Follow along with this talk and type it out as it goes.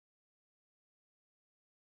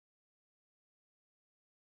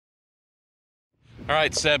All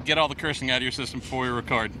right, Seb, get all the cursing out of your system before we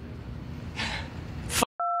record.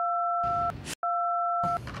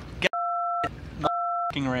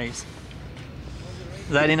 Race. Is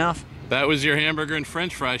that enough? That was your hamburger and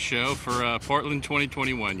french fry show for Portland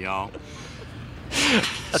 2021, y'all.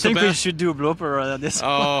 I think we should do a blooper on this.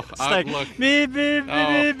 Oh, like look. Beep, beep,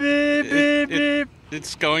 beep, beep, beep, beep.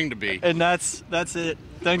 It's going to be. And that's it.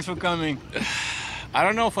 Thanks for coming. I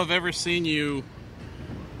don't know if I've ever seen you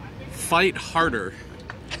fight harder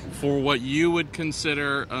for what you would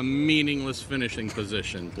consider a meaningless finishing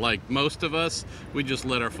position. Like most of us, we just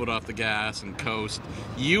let our foot off the gas and coast.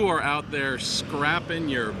 You are out there scrapping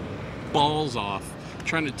your balls off,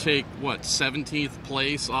 trying to take, what, 17th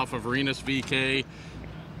place off of Arenas VK.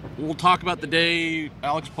 We'll talk about the day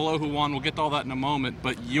Alex Palou who won. We'll get to all that in a moment.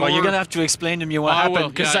 But you're going to have to explain to me what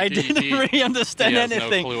happened, because I didn't really understand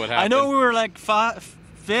anything. No clue what happened. I know we were like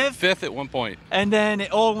fifth at one point. And then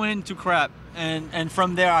it all went to crap. And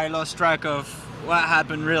from there I lost track of what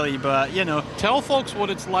happened really, but you know. Tell folks what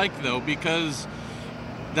it's like though, because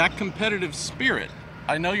that competitive spirit,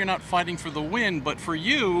 I know you're not fighting for the win, but for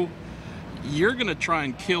you, you're going to try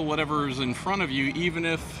and kill whatever's in front of you, even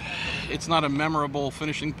if it's not a memorable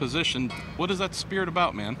finishing position. What is that spirit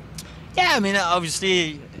about, man? Yeah, I mean,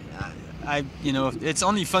 obviously, it's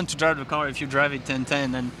only fun to drive the car if you drive it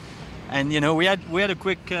 10-10, and you know, we had a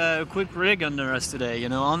quick rig under us today. You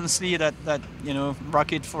know, honestly, that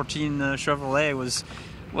Rocket 14 Chevrolet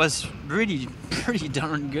was really pretty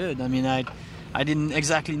darn good. I mean, I didn't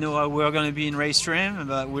exactly know how we were going to be in race trim,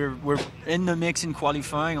 but we're in the mix in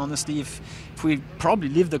qualifying. Honestly, if we probably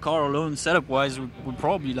leave the car alone setup wise, we're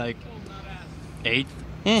probably like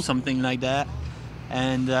 8th, something like that.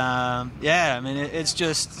 And yeah, I mean, it's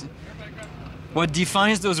just what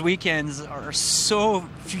defines those weekends are so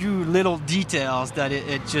few little details that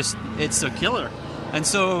it's a killer. And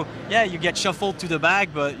so yeah, you get shuffled to the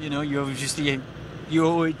back, but you know, you obviously you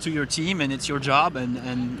owe it to your team and it's your job,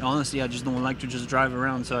 and honestly I just don't like to just drive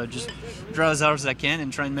around, so I just drive as hard as I can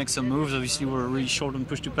and try and make some moves. Obviously we're really short on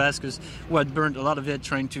push to pass because we had burnt a lot of it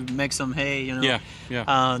trying to make some hay, you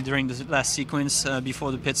know, during the last sequence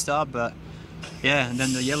before the pit stop. But yeah, and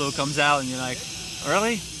then the yellow comes out and you're like,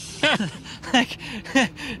 really? Like,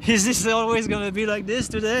 is this always going to be like this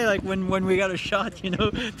today? Like when we got a shot, you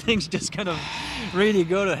know, things just kind of really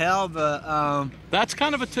go to hell. But that's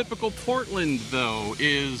kind of a typical Portland, though,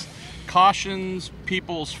 is cautions,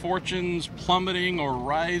 people's fortunes plummeting or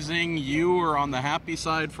rising. You were on the happy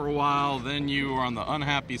side for a while, then you were on the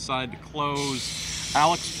unhappy side to close.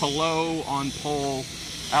 Alex Palou on pole,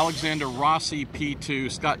 Alexander Rossi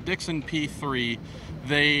P2, Scott Dixon P3.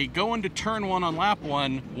 They go into turn 1 on lap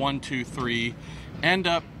 1, 2, 3, end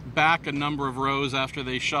up back a number of rows after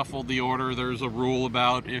they shuffled the order. There's a rule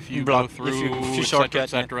about if you go through, etc.,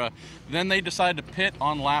 etc. Then they decide to pit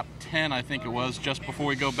on lap 10, I think it was, just before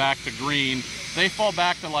we go back to green. They fall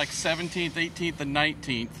back to like 17th, 18th, and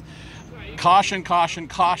 19th. Caution, caution,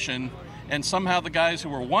 caution. And somehow the guys who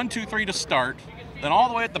were 1, 2, 3 to start, then all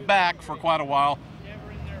the way at the back for quite a while,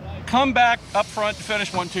 come back up front to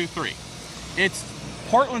finish 1, 2, 3.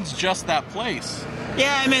 Portland's just that place.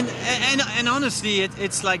 Yeah, I mean, and honestly,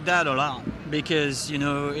 it's like that a lot, because, you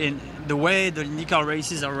know, in the way the IndyCar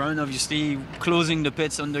races are run, obviously, closing the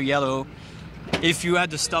pits under yellow, if you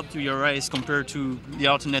had to stop to your race compared to the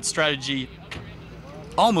alternate strategy,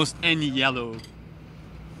 almost any yellow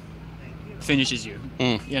finishes you,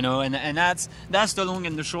 you know, and that's the long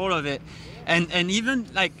and the short of it. And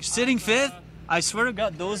even, like, sitting 5th, I swear to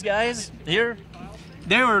God, those guys here,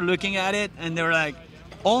 they were looking at it and they were like,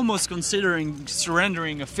 almost considering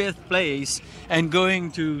surrendering a 5th place and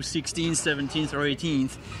going to 16th, 17th, or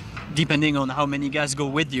 18th, depending on how many guys go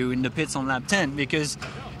with you in the pits on lap 10, because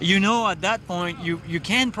you know at that point you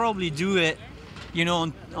can probably do it, you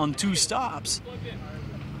know, on 2 stops,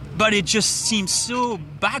 but it just seems so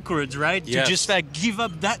backwards, right? Yes. To just like give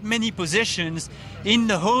up that many positions in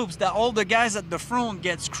the hopes that all the guys at the front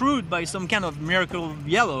get screwed by some kind of miracle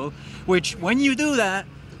yellow, which when you do that,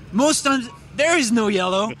 most times there is no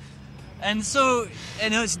yellow. And so, you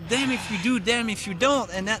know, it's damn if you do, damn if you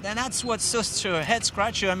don't, and that's what's such a head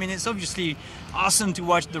scratcher. I mean, it's obviously awesome to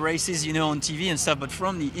watch the races, you know, on TV and stuff, but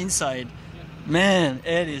from the inside, man,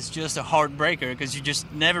 it is just a heartbreaker, because you just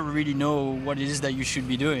never really know what it is that you should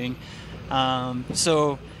be doing.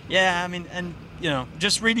 So yeah, I mean, and you know,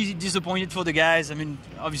 just really disappointed for the guys. I mean,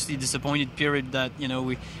 obviously disappointed, period, that, you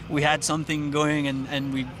know, we had something going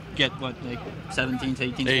and we get what, like 17th,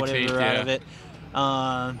 18th, whatever out of it.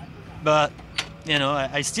 But you know,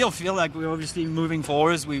 I still feel like we're obviously moving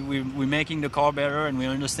forwards. We're making the car better and we're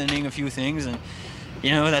understanding a few things, and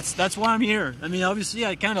you know, that's why I'm here. I mean, obviously,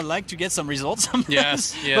 I kind of like to get some results sometimes.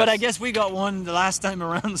 Yes. But I guess we got one the last time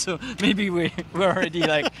around, so maybe we're already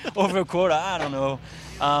like over quota. I don't know.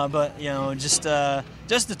 But you know, just a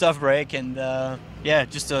tough break, and yeah,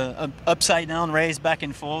 just a upside down race back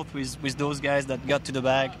and forth with those guys that got to the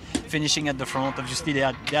back, finishing at the front. Obviously, they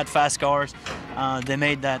had fast cars. They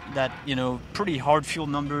made that you know, pretty hard fuel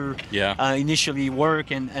number initially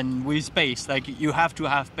work, and with pace. Like, you have to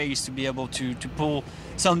have pace to be able to pull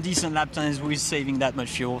some decent lap times with saving that much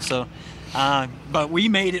fuel. So. But we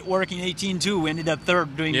made it work in 18-2. We ended up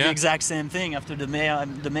third, doing the exact same thing after the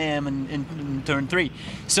mayhem in turn 3.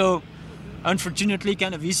 So, unfortunately,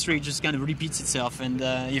 kind of history just kind of repeats itself. And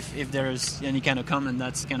if there's any kind of comment,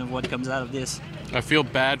 that's kind of what comes out of this. I feel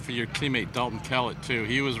bad for your teammate Dalton Kellett too.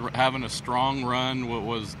 He was having a strong run,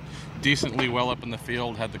 was decently well up in the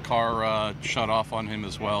field, had the car shut off on him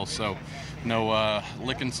as well. So. No,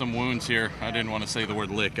 licking some wounds here. I didn't want to say the word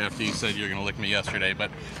lick after you said you were going to lick me yesterday, but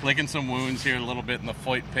licking some wounds here a little bit in the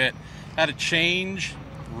Foyt pit. Had a change,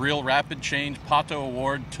 real rapid change. Pato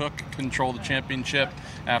Award took control of the championship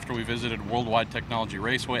after we visited Worldwide Technology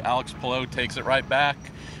Raceway. Alex Palou takes it right back.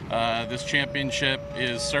 This championship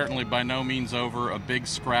is certainly by no means over. A big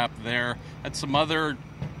scrap there. Had some other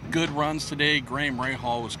good runs today. Graham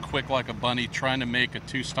Rahal was quick like a bunny, trying to make a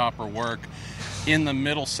two-stopper work. In the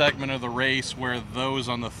middle segment of the race, where those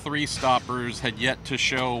on the three-stoppers had yet to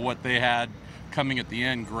show what they had coming at the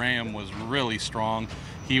end, Graham was really strong.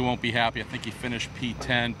 He won't be happy. I think he finished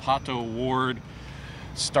P10. Pato Award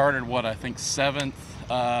started, I think 7th,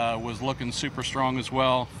 was looking super strong as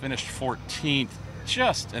well, finished 14th.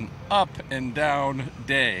 Just an up and down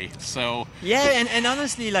day. So yeah, and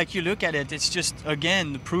honestly, like, you look at it, it's just,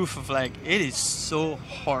 again, the proof of, like, it is so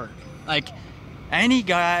hard. Like, any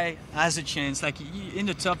guy has a chance. Like, in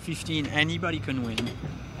the top 15, anybody can win,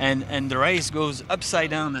 and the race goes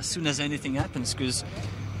upside down as soon as anything happens, because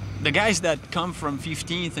the guys that come from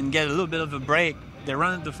 15th and get a little bit of a break, they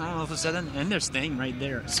run at the front all of a sudden, and they're staying right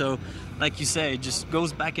there. So, like you say, it just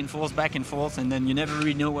goes back and forth, and then you never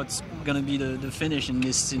really know what's going to be the finish in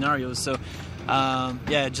this scenario. So,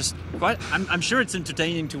 yeah, just quite. I'm sure it's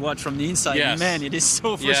entertaining to watch from the inside. Yes. Man, it is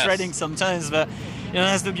so frustrating sometimes, but you know,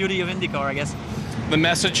 that's the beauty of IndyCar, I guess. The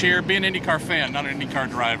message here: be an IndyCar fan, not an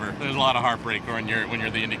IndyCar driver. There's a lot of heartbreak when you're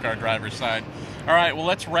the IndyCar driver's side. All right, well,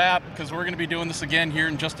 let's wrap, because we're going to be doing this again here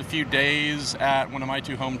in just a few days at one of my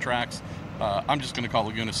two home tracks. I'm just going to call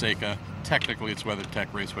Laguna Seca. Technically, it's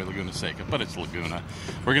WeatherTech Raceway Laguna Seca, but it's Laguna.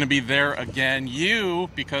 We're going to be there again.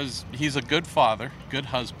 Because he's a good father, good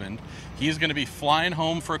husband, he's going to be flying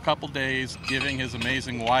home for a couple days, giving his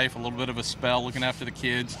amazing wife a little bit of a spell, looking after the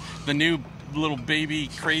kids. The new little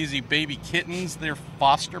crazy baby kittens, they're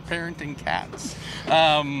foster parenting cats.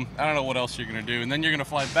 I don't know what else you're going to do. And then you're going to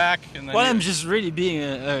fly back. And then I'm just really being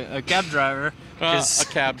a cab driver. A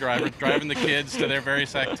cab driver, driving the kids to their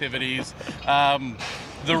various activities.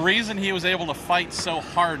 The reason he was able to fight so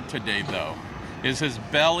hard today, though, is his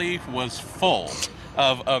belly was full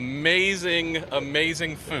of amazing,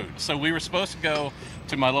 amazing food. So we were supposed to go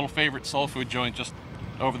to my little favorite soul food joint just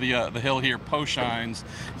over the hill here, Poshines.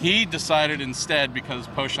 He decided instead, because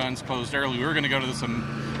Poshines closed early, we were going to go to this,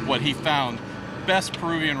 what he found, best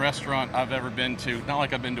Peruvian restaurant I've ever been to. Not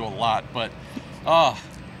like I've been to a lot, but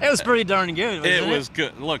it was pretty darn good. It was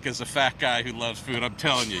good. Look, as a fat guy who loves food, I'm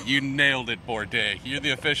telling you, you nailed it, Bourdais. You're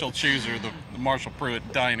the official chooser of the Marshall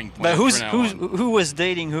Pruett dining plan. But who was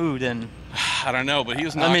dating who then? I don't know, but he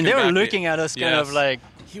was knocking I mean, they were back looking at us kind of like.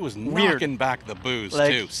 He was weird. knocking back the booze,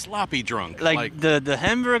 like, too. Sloppy drunk. Like the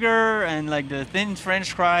hamburger and like the thin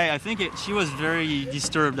French fry. I think she was very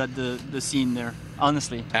disturbed at the scene there,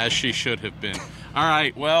 honestly. As she should have been. All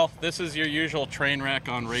right, well, this is your usual train wreck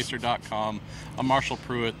on Racer.com. I'm Marshall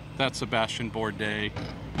Pruett. That's Sebastien Bourdais.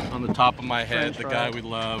 On the top of my head, the guy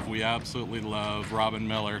we absolutely love, Robin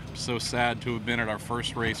Miller. So sad to have been at our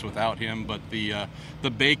first race without him, but the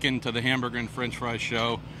bacon to the hamburger and French fry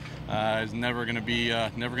show is never going to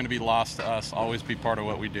be lost to us. Always be part of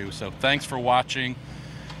what we do. So thanks for watching.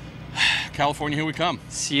 California, here we come.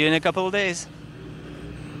 See you in a couple of days.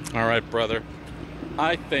 All right, brother.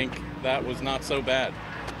 I think that was not so bad.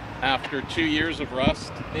 After 2 years of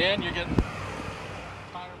rust, and you're getting